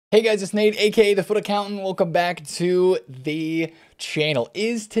Hey guys, it's Nate, aka the FUT Accountant. Welcome back to the channel.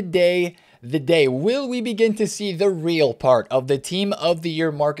 Is today the day? Will we begin to see the real part of the Team of the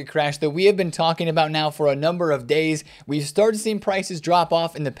Year market crash that we have been talking about now for a number of days? We've started seeing prices drop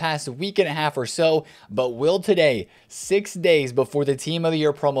off in the past week and a half or so, but will today, 6 days before the Team of the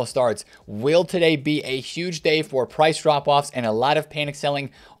Year promo starts, will today be a huge day for price drop-offs and a lot of panic selling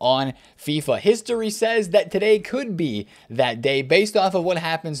on FIFA? History says that today could be that day based off of what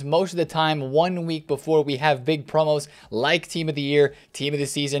happens most of the time 1 week before we have big promos like Team of the Year, Team of the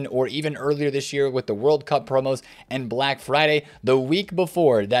Season, or even earlier this year with the World Cup promos and Black Friday. The week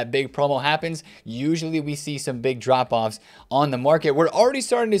before that big promo happens, usually we see some big drop-offs on the market. We're already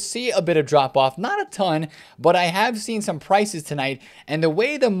starting to see a bit of drop-off, not a ton, but I have seen some prices tonight, and the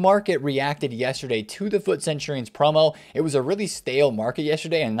way the market reacted yesterday to the FUT Centurions promo, it was a really stale market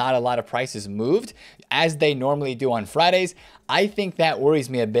yesterday and not a lot of prices moved as they normally do on Fridays. I think that worries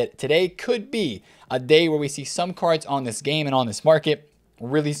me a bit. Today could be a day where we see some cards on this game and on this market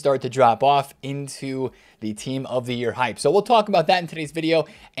really start to drop off into the Team of the Year hype. So we'll talk about that in today's video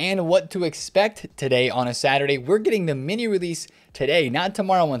and what to expect today on a Saturday. We're getting the mini release today, not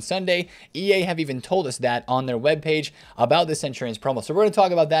tomorrow on Sunday. EA have even told us that on their webpage about the Centurions promo. So we're going to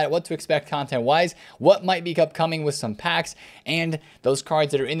talk about that, what to expect content-wise, what might be upcoming with some packs, and those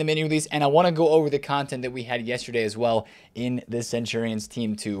cards that are in the mini release. And I want to go over the content that we had yesterday as well in the Centurions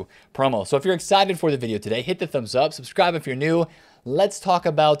Team 2 promo. So if you're excited for the video today, hit the thumbs up, subscribe if you're new. Let's talk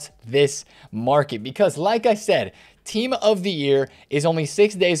about this market because, like I said, Team of the Year is only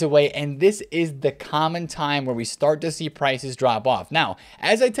 6 days away, and this is the common time where we start to see prices drop off. Now,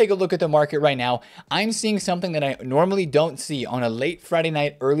 as I take a look at the market right now, I'm seeing something that I normally don't see on a late Friday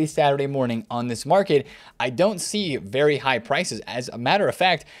night, early Saturday morning on this market. I don't see very high prices. As a matter of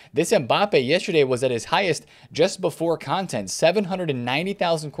fact, this Mbappe yesterday was at his highest just before content,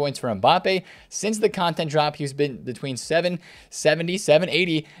 790,000 coins for Mbappe. Since the content drop, he's been between 770,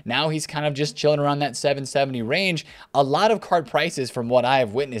 780. Now he's kind of just chilling around that 770 range. A lot of card prices from what I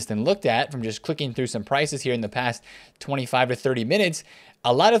have witnessed and looked at from just clicking through some prices here in the past 25 to 30 minutes,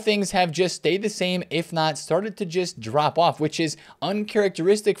 a lot of things have just stayed the same, if not started to just drop off, which is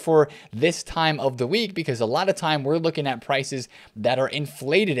uncharacteristic for this time of the week because a lot of time we're looking at prices that are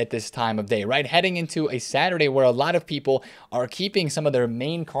inflated at this time of day, right? Heading into a Saturday where a lot of people are keeping some of their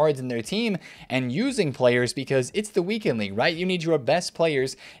main cards in their team and using players because it's the weekend league, right? You need your best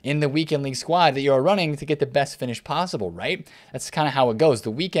players in the weekend league squad that you're running to get the best finish possible, right? That's kind of how it goes.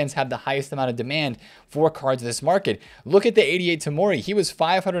 The weekends have the highest amount of demand for cards in this market. Look at the 88 Tomori. He was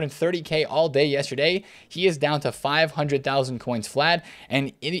 530k all day yesterday. He is down to 500,000 coins flat,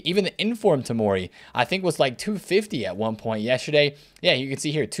 and even the Inform Tomori I think was like 250 at one point yesterday. Yeah, you can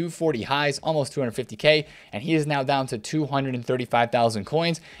see here 240 highs, almost 250k, and he is now down to 235,000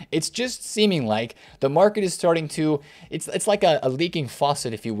 coins. It's just seeming like the market is starting to, it's like a leaking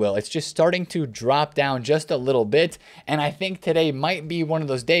faucet, if you will. It's just starting to drop down just a little bit, and I think today might be one of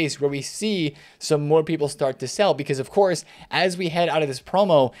those days where we see some more people start to sell because, of course, as we head out of this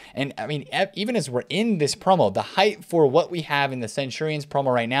promo, and I mean, even as we're in this promo, the hype for what we have in the Centurions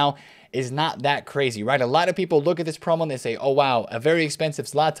promo right now is not that crazy, right? A lot of people look at this promo and they say, oh wow, a very expensive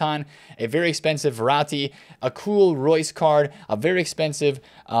Zlatan, a very expensive Verratti, a cool Royce card, a very expensive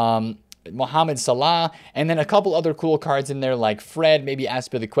Mohamed Salah, and then a couple other cool cards in there like Fred, maybe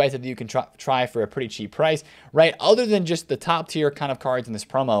Azpilicueta that you can try for a pretty cheap price, right? Other than just the top tier kind of cards in this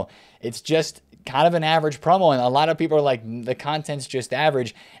promo, it's just kind of an average promo, and a lot of people are like, the content's just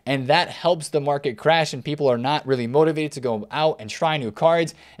average, and that helps the market crash, and people are not really motivated to go out and try new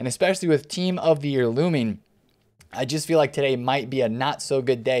cards. And especially with Team of the Year looming, I just feel like today might be a not so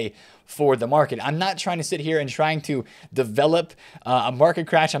good day for the market. I'm not trying to sit here and trying to develop a market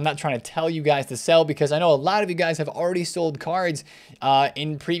crash. I'm not trying to tell you guys to sell because I know a lot of you guys have already sold cards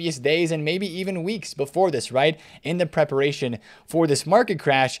in previous days and maybe even weeks before this, right? In the preparation for this market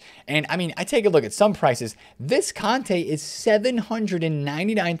crash. And I mean, I take a look at some prices. This Conte is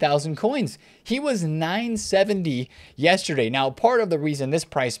 799,000 coins. He was 970 yesterday. Now, part of the reason this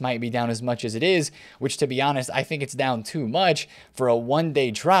price might be down as much as it is, which to be honest, I think it's down too much for a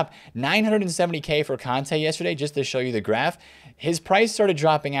one-day drop. 970k for Conte yesterday, just to show you the graph. His price started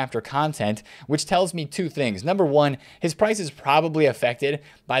dropping after content, which tells me two things. Number one, his price is probably affected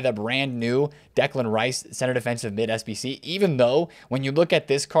by the brand new Declan Rice center defensive mid SBC, even though when you look at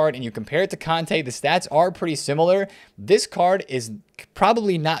this card and you compare it to Conte, the stats are pretty similar. This card is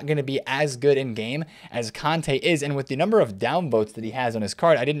probably not going to be as good in game as Conte is. And with the number of downvotes that he has on his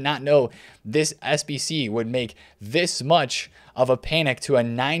card, I did not know this SBC would make this much of a panic to a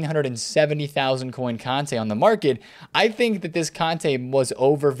 970,000 coin Conte on the market. I think that this Conte was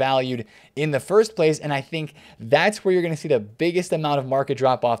overvalued in the first place, and I think that's where you're going to see the biggest amount of market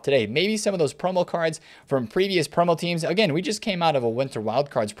drop off today. Maybe some of those promo cards from previous promo teams. Again, we just came out of a Winter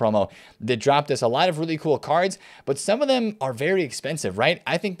Wildcards promo that dropped us a lot of really cool cards, but some of them are very expensive, right?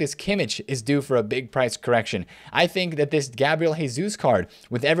 I think this Kimmich is due for a big price correction. I think that this Gabriel Jesus card,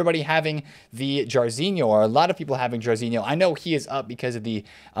 with everybody having the Jarzinho, or a lot of people having Jarzinho, I know he is up because of the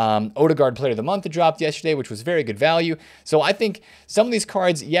Odegaard Player of the Month that dropped yesterday, which was very good value. So I think some of these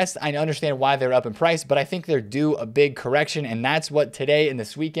cards, yes, I understand why they're up in price, but I think they're due a big correction, and that's what today and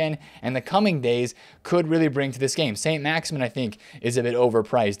this weekend and the coming days could really bring to this game. St. Maximin, I think, is a bit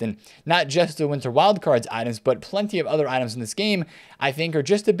overpriced, and not just the Winter Wildcards items, but plenty of other items in this game, I think, are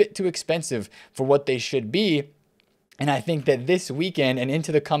just a bit too expensive for what they should be. And I think that this weekend and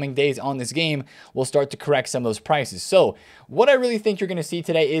into the coming days on this game will start to correct some of those prices. So what I really think you're going to see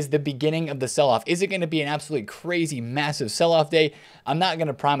today is the beginning of the sell-off. Is it going to be an absolutely crazy, massive sell-off day? I'm not going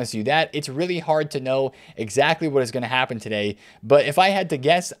to promise you that. It's really hard to know exactly what is going to happen today. But if I had to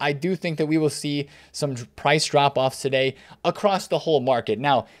guess, I do think that we will see some price drop-offs today across the whole market.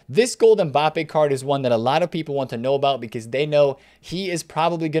 Now, this Gold Mbappe card is one that a lot of people want to know about because they know he is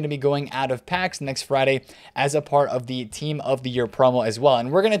probably going to be going out of packs next Friday as a part of the Team of the Year promo as well. And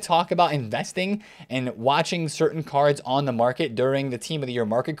we're going to talk about investing and watching certain cards on the market during the Team of the Year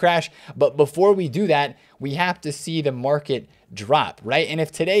market crash. But before we do that, we have to see the market drop, right? And if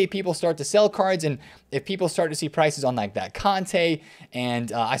today people start to sell cards, and if people start to see prices on like that Conte,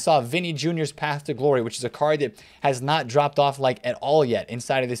 and I saw Vinny Jr.'s Path to Glory, which is a card that has not dropped off like at all yet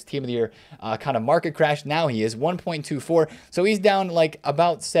inside of this Team of the Year kind of market crash. Now he is 1.24, so he's down like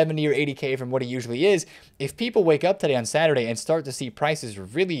about 70 or 80K from what he usually is. If people wake up today on Saturday and start to see prices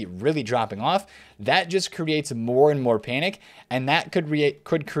really dropping off, that just creates more and more panic, and that could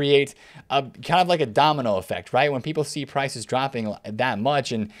create a kind of like a domino effect, right? When people see prices dropping that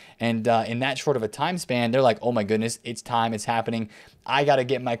much and in that short of a time span, they're like, oh my goodness, it's time, it's happening. I got to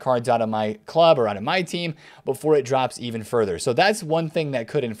get my cards out of my club or out of my team before it drops even further. So that's one thing that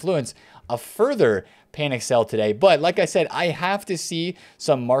could influence a further panic sell today. But like I said, I have to see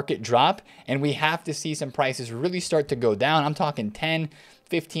some market drop, and we have to see some prices really start to go down. I'm talking 10,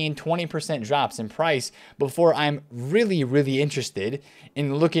 15, 20% drops in price before I'm really interested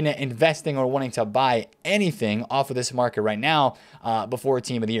in looking at investing or wanting to buy anything off of this market right now before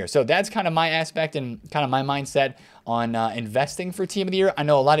Team of the Year. So that's kind of my aspect and kind of my mindset on investing for Team of the Year. I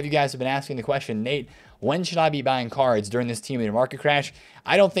know a lot of you guys have been asking the question, Nate, when should I be buying cards during this Team of the Year market crash?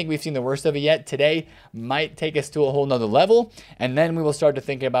 I don't think we've seen the worst of it yet. Today might take us to a whole nother level, and then we will start to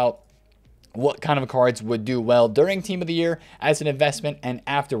think about what kind of cards would do well during Team of the Year as an investment and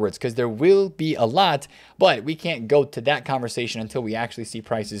afterwards, because there will be a lot, but we can't go to that conversation until we actually see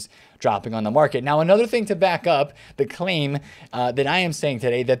prices dropping on the market. Now, another thing to back up the claim that I am saying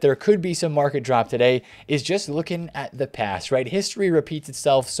today that there could be some market drop today is just looking at the past, right? History repeats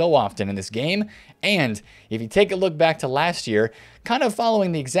itself so often in this game. And if you take a look back to last year, kind of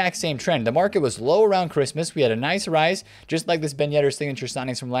following the exact same trend, the market was low around Christmas. We had a nice rise, just like this Ben Yedder signature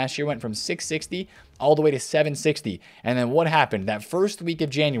signings from last year went from 660 all the way to 760. And then what happened? That first week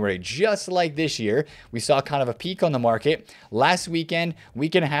of January, just like this year, we saw kind of a peak on the market. Last weekend,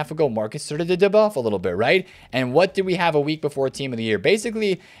 week and a half ago, market started to dip off a little bit, right? And what did we have a week before Team of the Year?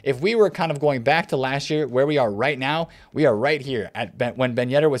 Basically, if we were kind of going back to last year, where we are right now, we are right here at when Ben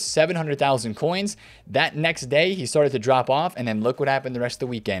Yedder was 700,000 coins. That next day, he started to drop off, and then look what happened the rest of the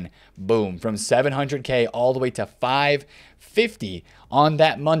weekend. Boom, from 700K all the way to 550 on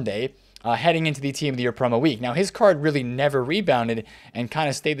that Monday. Heading into the Team of the Year promo week. Now, his card really never rebounded and kind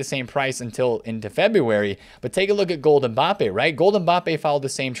of stayed the same price until into February. But take a look at Gold Mbappe, right? Gold Mbappe followed the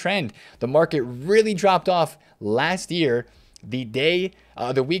same trend. The market really dropped off last year, the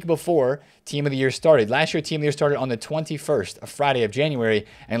week before Team of the Year started. Last year, Team of the Year started on the 21st, a Friday of January.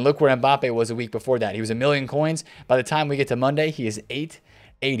 And look where Mbappe was a week before that. He was 1 million coins. By the time we get to Monday, he is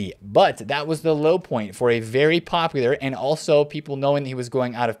 880. But that was the low point for a very popular, and also people knowing that he was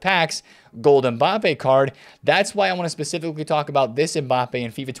going out of packs, Gold Mbappe card. That's why I want to specifically talk about this Mbappe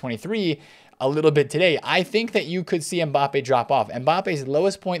in FIFA 23 a little bit today, I think that you could see Mbappe drop off. Mbappe's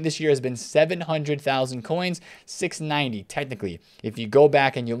lowest point this year has been 700,000 coins, 690 technically. If you go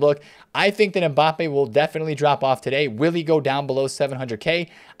back and you look, I think that Mbappe will definitely drop off today. Will he go down below 700K?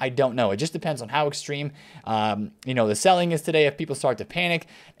 I don't know. It just depends on how extreme, the selling is today, if people start to panic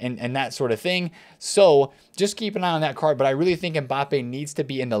and that sort of thing. So just keep an eye on that card. But I really think Mbappe needs to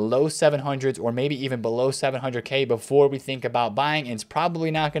be in the low 700s or maybe even below 700K before we think about buying. And it's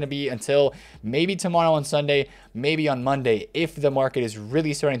probably not going to be until maybe tomorrow on Sunday, maybe on Monday, if the market is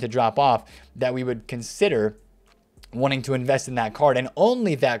really starting to drop off, that we would consider wanting to invest in that card, and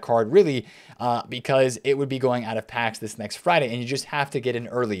only that card really, because it would be going out of packs this next Friday, and you just have to get in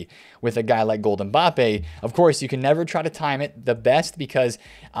early with a guy like Golden Mbappe. Of course, you can never try to time it the best because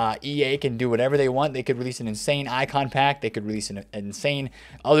EA can do whatever they want. They could release an insane icon pack. They could release an insane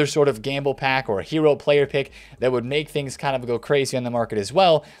other sort of gamble pack or a hero player pick that would make things kind of go crazy on the market as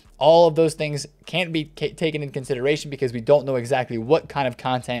well. All of those things can't be taken into consideration because we don't know exactly what kind of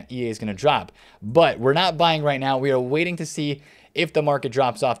content EA is going to drop. But we're not buying right now. We are waiting to see if the market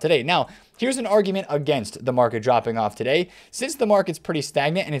drops off today. Now, here's an argument against the market dropping off today. Since the market's pretty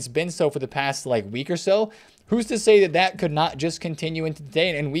stagnant, and it's been so for the past week or so, who's to say that that could not just continue into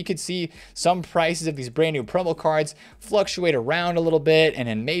today, and we could see some prices of these brand new promo cards fluctuate around a little bit and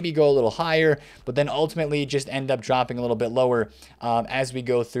then maybe go a little higher, but then ultimately just end up dropping a little bit lower as we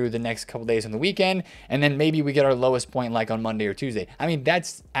go through the next couple days on the weekend, and then maybe we get our lowest point like on Monday or Tuesday. I mean,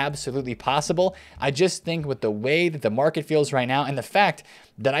 that's absolutely possible. I just think with the way that the market feels right now and the fact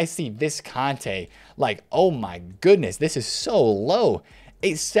that I see this Conte, oh my goodness, this is so low.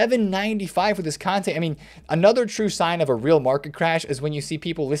 A 795 for this Conte. I mean, another true sign of a real market crash is when you see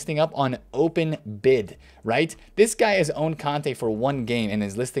people listing up on open bid, right? This guy has owned Conte for one game and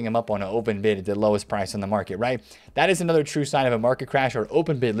is listing him up on an open bid at the lowest price on the market, right? That is another true sign of a market crash, or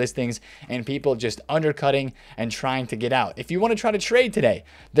open bid listings and people just undercutting and trying to get out. If you want to try to trade today,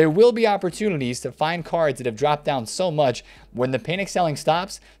 there will be opportunities to find cards that have dropped down so much. When the panic selling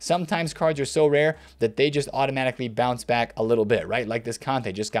stops, sometimes cards are so rare that they just automatically bounce back a little bit, right? Like this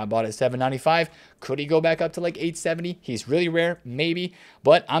Conte just got bought at 795. Could he go back up to 870? He's really rare, maybe,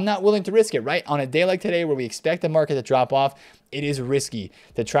 but I'm not willing to risk it, right? On a day like today where we expect the market to drop off, it is risky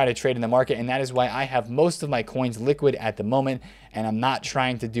to try to trade in the market, and that is why I have most of my coins liquid at the moment, and I'm not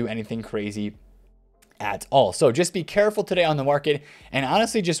trying to do anything crazy at all. So just be careful today on the market, and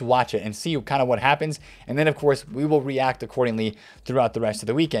honestly just watch it and see kind of what happens. And then of course we will react accordingly throughout the rest of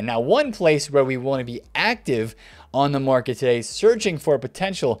the weekend. Now, one place where we want to be active on the market today, searching for a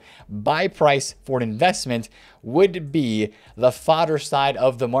potential buy price for an investment, would be the fodder side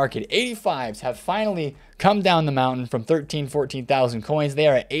of the market. 85s have finally come down the mountain from 14,000 coins. They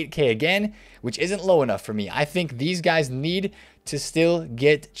are at 8K again, which isn't low enough for me. I think these guys need to still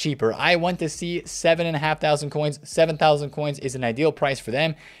get cheaper. I want to see 7,500 coins. 7,000 coins is an ideal price for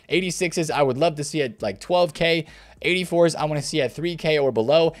them. 86s, I would love to see at 12K. 84s, I want to see at 3K or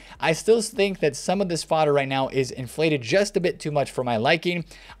below. I still think that some of this fodder right now is inflated just a bit too much for my liking.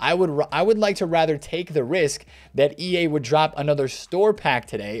 I would like to rather take the risk that EA would drop another store pack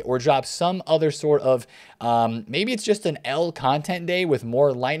today, or drop some other sort of, maybe it's just an L content day with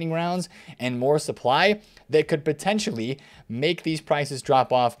more lightning rounds and more supply that could potentially make these prices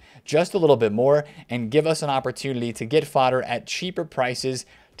drop off just a little bit more and give us an opportunity to get fodder at cheaper prices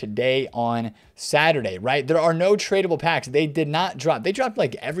today on Saturday, right? There are no tradable packs. They did not drop. They dropped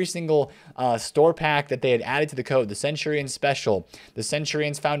every single store pack that they had added to the code, the Centurions Special, the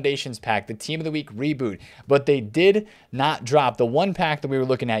Centurions Foundations pack, the Team of the Week Reboot, but they did not drop the one pack that we were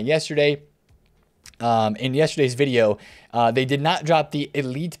looking at yesterday. In yesterday's video, they did not drop the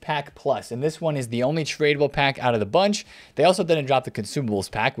Elite Pack Plus, and this one is the only tradable pack out of the bunch. They also didn't drop the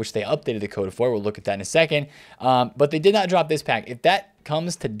Consumables pack, which they updated the code for. We'll look at that in a second, but they did not drop this pack. If that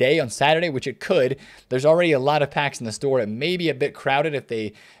comes today on Saturday, which it could, there's already a lot of packs in the store. It may be a bit crowded if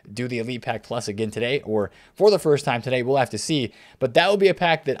they do the Elite Pack Plus again today, or for the first time today. We'll have to see, but that would be a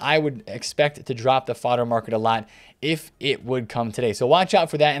pack that I would expect to drop the fodder market a lot if it would come today. So watch out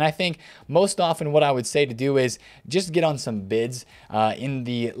for that. And I think most often what I would say to do is just get on some bids in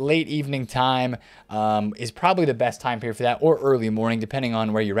the late evening time is probably the best time period for that, or early morning, depending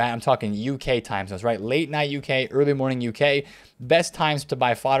on where you're at. I'm talking UK time zones, right? Late night UK, early morning UK. Best times to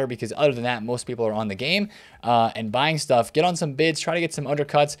buy fodder, because other than that, most people are on the game. and buying stuff, get on some bids, try to get some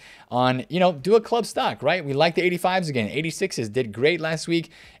undercuts on, you know, do a club stock, right? We like the 85s again. 86s did great last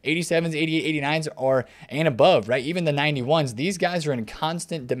week. 87s, 88, 89s are and above, right? Even the 91s, these guys are in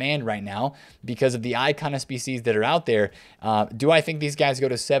constant demand right now because of the icon SBCs that are out there. Do I think these guys go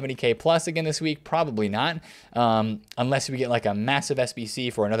to 70K plus again this week? Probably not, unless we get like a massive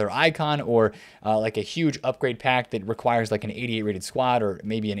SBC for another icon or like a huge upgrade pack that requires like an 88 rated squad or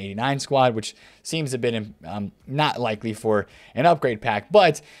maybe an 89 squad, which seems a bit not likely for an upgrade pack.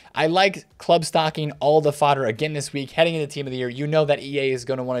 But I like club stocking all the fodder again this week. Heading into Team of the Year, you know that EA is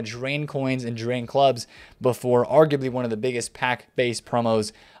going to want to drain coins and drain clubs before arguably one of the biggest pack-based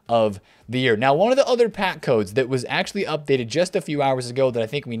promos of the year. Now, one of the other pack codes that was actually updated just a few hours ago that I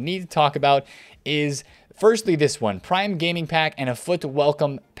think we need to talk about is firstly this one, Prime Gaming Pack and a FUT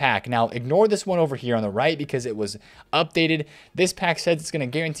Welcome Pack. Now, ignore this one over here on the right because it was updated. This pack says it's going to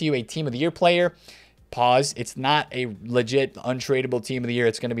guarantee you a Team of the Year player. Pause. It's not a legit untradeable Team of the Year.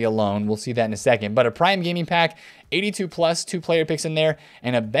 It's going to be a loan. We'll see that in a second. But a Prime Gaming Pack, 82 plus, 2 player picks in there,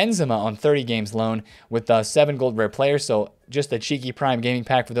 and a Benzema on 30 games loan with 7 gold rare players. So just a cheeky Prime Gaming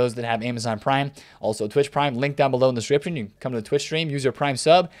Pack for those that have Amazon Prime. Also Twitch Prime, link down below in the description. You can come to the Twitch stream, use your Prime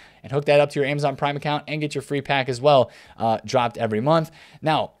sub, and hook that up to your Amazon Prime account and get your free pack as well, dropped every month.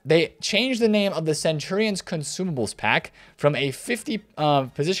 Now, they changed the name of the Centurions Consumables Pack from a 50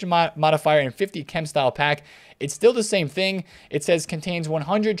 position modifier and 50 chem style pack. It's still the same thing. It says contains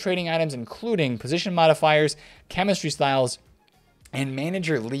 100 trading items, including position modifiers, chemistry styles, and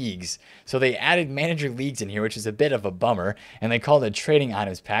manager leagues. So they added manager leagues in here, which is a bit of a bummer, and they call it a trading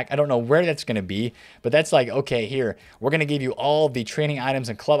items pack. I don't know where that's going to be, but that's like, okay, here, we're going to give you all the trading items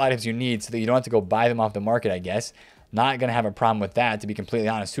and club items you need so that you don't have to go buy them off the market, I guess. Not going to have a problem with that, to be completely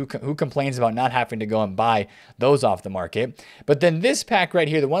honest. Who complains about not having to go and buy those off the market? But then this pack right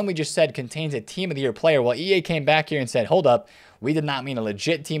here, the one we just said contains a Team of the Year player. Well, EA came back here and said, hold up, we did not mean a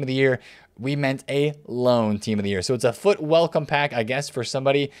legit Team of the Year. We meant a loan Team of the Year. So it's a FUT welcome pack, I guess, for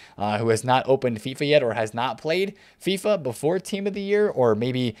somebody who has not opened FIFA yet or has not played FIFA before Team of the Year, or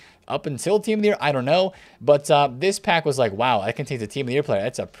maybe up until Team of the Year. I don't know. But this pack was like, wow, that contains a Team of the Year player.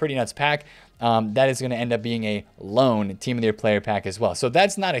 That's a pretty nuts pack. That is going to end up being a loan Team of the Year player pack as well. So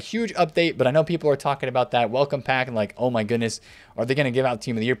that's not a huge update, but I know people are talking about that welcome pack and like, oh my goodness, are they going to give out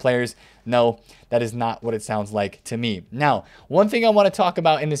Team of the Year players? No, that is not what it sounds like to me. Now, one thing I want to talk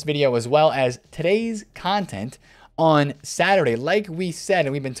about in this video, as well as today's content, on Saturday, like we said,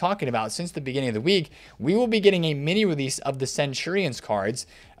 and we've been talking about since the beginning of the week, we will be getting a mini release of the Centurions cards.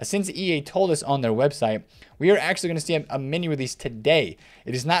 Since EA told us on their website, we are actually going to see a mini release today.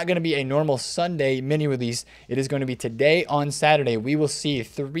 It is not going to be a normal Sunday mini release. It is going to be today on Saturday. We will see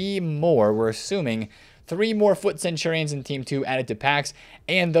 3 more, we're assuming, 3 more FUT Centurions in Team 2 added to packs,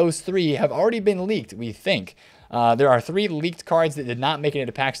 and those 3 have already been leaked, we think. There are 3 leaked cards that did not make it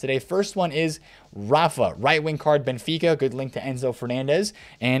into packs today. First one is Rafa, right wing card, Benfica. Good link to Enzo Fernandez.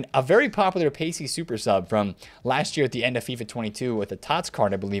 And a very popular pacey super sub from last year at the end of FIFA 22 with a TOTS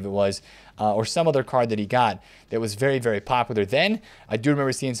card, I believe it was, or some other card that he got that was very, very popular then. I do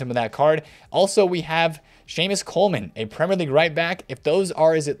remember seeing some of that card. Also, we have Seamus Coleman, a Premier League right back. If those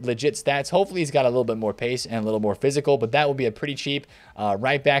are his legit stats, hopefully he's got a little bit more pace and a little more physical, but that will be a pretty cheap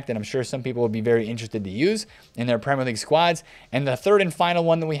right back that I'm sure some people would be very interested to use in their Premier League squads. And the third and final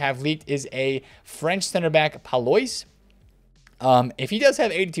one that we have leaked is a French center back, Palois. If he does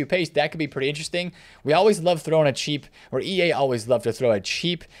have 82 pace, that could be pretty interesting. We always love throwing a cheap, or EA always love to throw a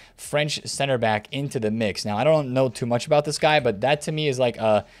cheap French center back into the mix. Now, I don't know too much about this guy, but that to me is like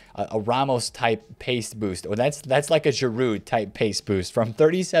a Ramos type pace boost, or that's like a Giroud type pace boost. From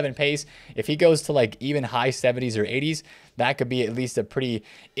 37 pace, if he goes to like even high 70s or 80s, that could be at least a pretty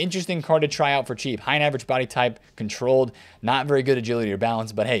interesting card to try out for cheap. High and average body type, controlled, not very good agility or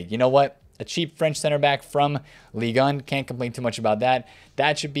balance, but hey, you know what? A cheap French center back from Ligue 1. Can't complain too much about that.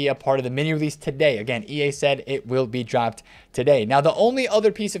 That should be a part of the mini release today. Again, EA said it will be dropped today. Now, the only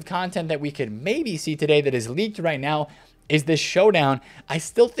other piece of content that we could maybe see today that is leaked right now is this showdown. I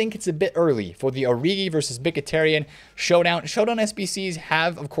still think it's a bit early for the Origi versus Mkhitaryan showdown. Showdown SBCs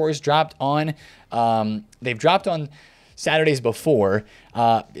have, of course, dropped on. They've dropped on Saturdays before.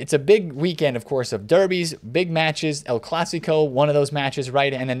 It's a big weekend, of course, of derbies, big matches. El Clasico, one of those matches,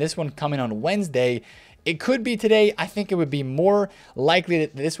 right? And then this one coming on Wednesday. It could be today. I think it would be more likely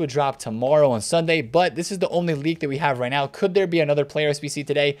that this would drop tomorrow on Sunday, but this is the only leak that we have right now. Could there be another player SBC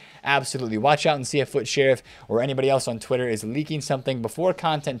today? Absolutely. Watch out and see if FUT Sheriff or anybody else on Twitter is leaking something before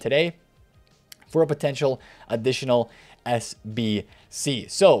content today for a potential additional SBC. see.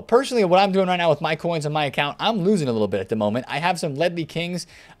 So personally, what I'm doing right now with my coins on my account, I'm losing a little bit at the moment. I have some Ledley Kings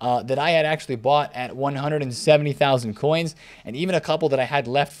that I had actually bought at 170,000 coins, and even a couple that I had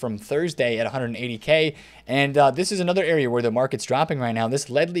left from Thursday at 180K. And this is another area where the market's dropping right now. This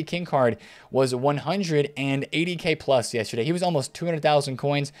Ledley King card was 180K plus yesterday. He was almost 200,000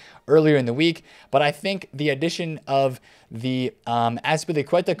 coins earlier in the week. But I think the addition of the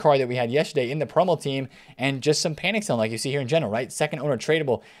Azpilicueta card that we had yesterday in the promo team and just some panic selling like you see here in general, right? Second owner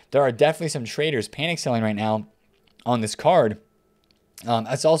tradable. There are definitely some traders panic selling right now on this card.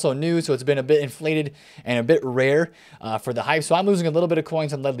 It's also new, so it's been a bit inflated and a bit rare for the hype. So I'm losing a little bit of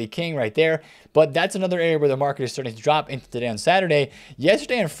coins on Ledley King right there. But that's another area where the market is starting to drop into today on Saturday.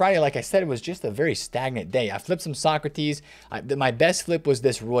 Yesterday and Friday, like I said, it was just a very stagnant day. I flipped some Socrates. My best flip was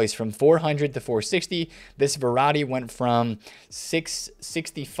this Royce from 400 to 460. This Verratti went from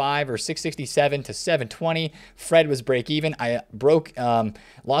 665 or 667 to 720. Fred was break even. I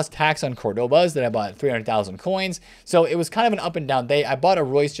lost tax on Cordobas that I bought 300,000 coins. So it was kind of an up and down day. I bought a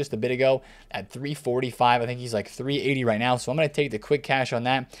Royce just a bit ago at 345. I think he's like 380 right now. So I'm going to take the quick cash on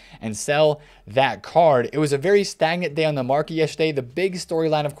that and sell that card. It was a very stagnant day on the market yesterday. The big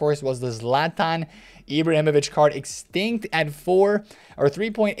storyline, of course, was the Zlatan Ibrahimovic card extinct at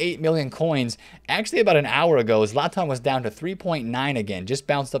 3.8 million coins. Actually, about an hour ago, Zlatan was down to 3.9 again, just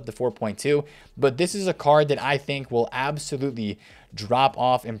bounced up to 4.2. But this is a card that I think will absolutely drop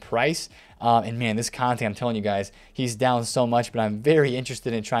off in price. And man, this Conte, I'm telling you guys, he's down so much, but I'm very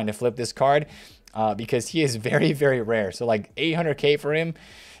interested in trying to flip this card because he is very, very rare. So like 800K for him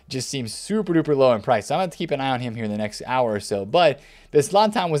just seems super duper low in price. So I'm going to keep an eye on him here in the next hour or so. But this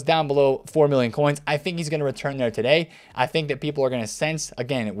Zlatan was down below 4 million coins. I think he's going to return there today. I think that people are going to sense,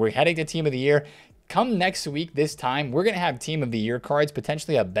 again, we're heading to Team of the Year. Come next week, this time, we're going to have Team of the Year cards,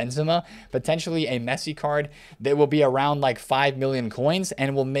 potentially a Benzema, potentially a Messi card that will be around like 5 million coins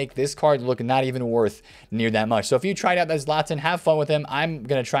and will make this card look not even worth near that much. So if you tried out that Zlatan, have fun with him. I'm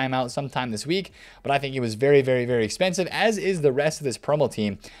going to try him out sometime this week, but I think he was very, very, very expensive, as is the rest of this promo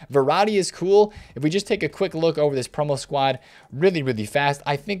team. Verratti is cool. If we just take a quick look over this promo squad really, really fast,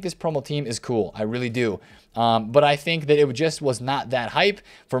 I think this promo team is cool. I really do. But I think that it just was not that hype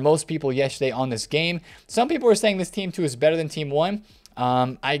for most people yesterday on this game. Some people are saying this Team 2 is better than Team 1.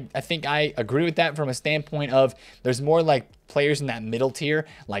 I think I agree with that from a standpoint of there's more like players in that middle tier,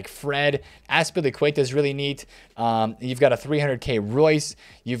 like Fred. Azpilicueta is really neat. You've got a 300K Royce.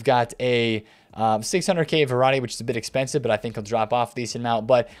 You've got a 600K Verratti, which is a bit expensive, but I think he'll drop off a decent amount.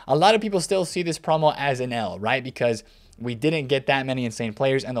 But a lot of people still see this promo as an L, right? Because we didn't get that many insane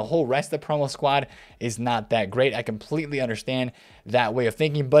players, and the whole rest of the promo squad is not that great. I completely understand that way of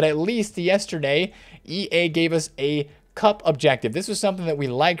thinking, but at least yesterday, EA gave us a cup objective. This was something that we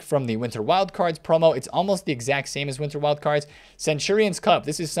liked from the Winter Wildcards promo. It's almost the exact same as Winter Wildcards. Centurions Cup.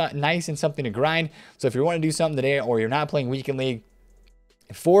 This is nice and something to grind. So if you want to do something today or you're not playing Weekend League,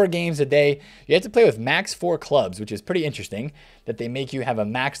 4 games a day, you have to play with max 4 clubs, which is pretty interesting that they make you have a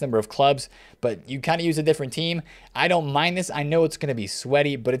max number of clubs, but you kind of use a different team. I don't mind this. I know it's going to be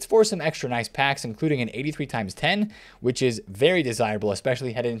sweaty, but it's for some extra nice packs, including an 83 times 10, which is very desirable,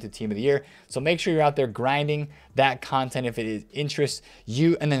 especially headed into Team of the Year. So make sure you're out there grinding that content if it interests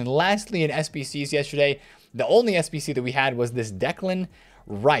you. And then lastly, in SBCs yesterday, the only SBC that we had was this Declan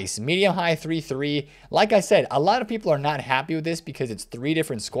Rice, medium high 3-3. Like I said, a lot of people are not happy with this because it's 3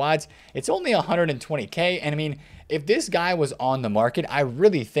 different squads. It's only 120K. And I mean, if this guy was on the market, I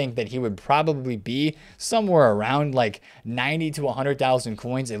really think that he would probably be somewhere around like 90 to 100,000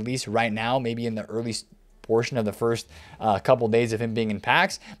 coins, at least right now, maybe in the early portion of the first couple days of him being in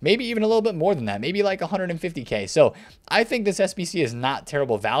packs, maybe even a little bit more than that, maybe like 150K. So I think this SBC is not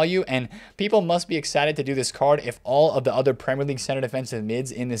terrible value, and people must be excited to do this card if all of the other Premier League center defensive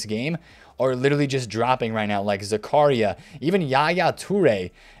mids in this game are literally just dropping right now, like Zakaria. Even Yaya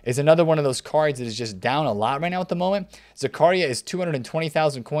Toure is another one of those cards that is just down a lot right now at the moment. Zakaria is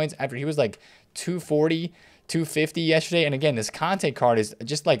 220,000 coins after he was like 240, 250 yesterday. And again, this Conte card is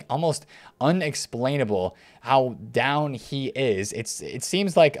just like almost unexplainable how down he is. It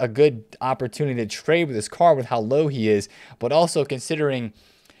seems like a good opportunity to trade with this card with how low he is, but also considering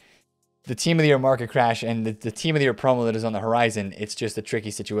the Team of the Year market crash and the Team of the Year promo that is on the horizon, it's just a tricky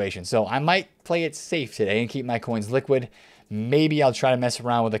situation. So I might play it safe today and keep my coins liquid. Maybe I'll try to mess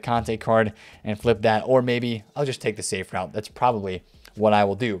around with a Conte card and flip that, or maybe I'll just take the safe route. That's probably what I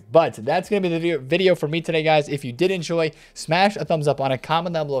will do. But that's going to be the video for me today, guys. If you did enjoy, smash a thumbs up on it,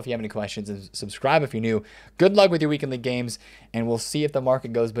 comment down below if you have any questions, and subscribe if you're new. Good luck with your Weekend League games, and we'll see if the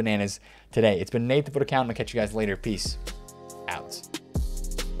market goes bananas today. It's been Nate, the FUT Accountant. I'll catch you guys later. Peace out.